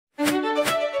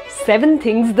7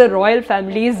 things the royal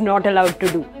family is not allowed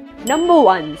to do. Number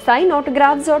 1. Sign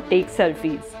autographs or take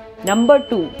selfies. Number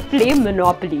 2. Play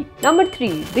Monopoly. Number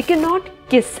 3. They cannot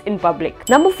kiss in public.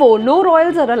 Number 4. No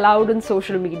royals are allowed on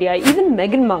social media. Even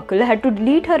Meghan Markle had to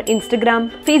delete her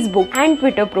Instagram, Facebook and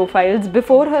Twitter profiles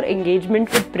before her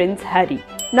engagement with Prince Harry.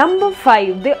 Number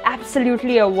 5. They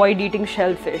absolutely avoid eating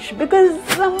shellfish because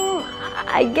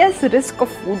I guess risk of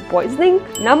food poisoning.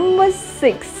 Number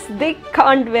 6. They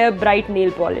can't wear bright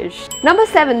nail polish. Number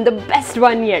 7. The best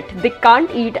one yet. They can't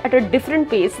eat at a different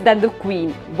pace than the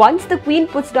Queen. Once the Queen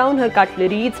puts down her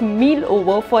cutlery, it's meal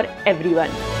over for everyone.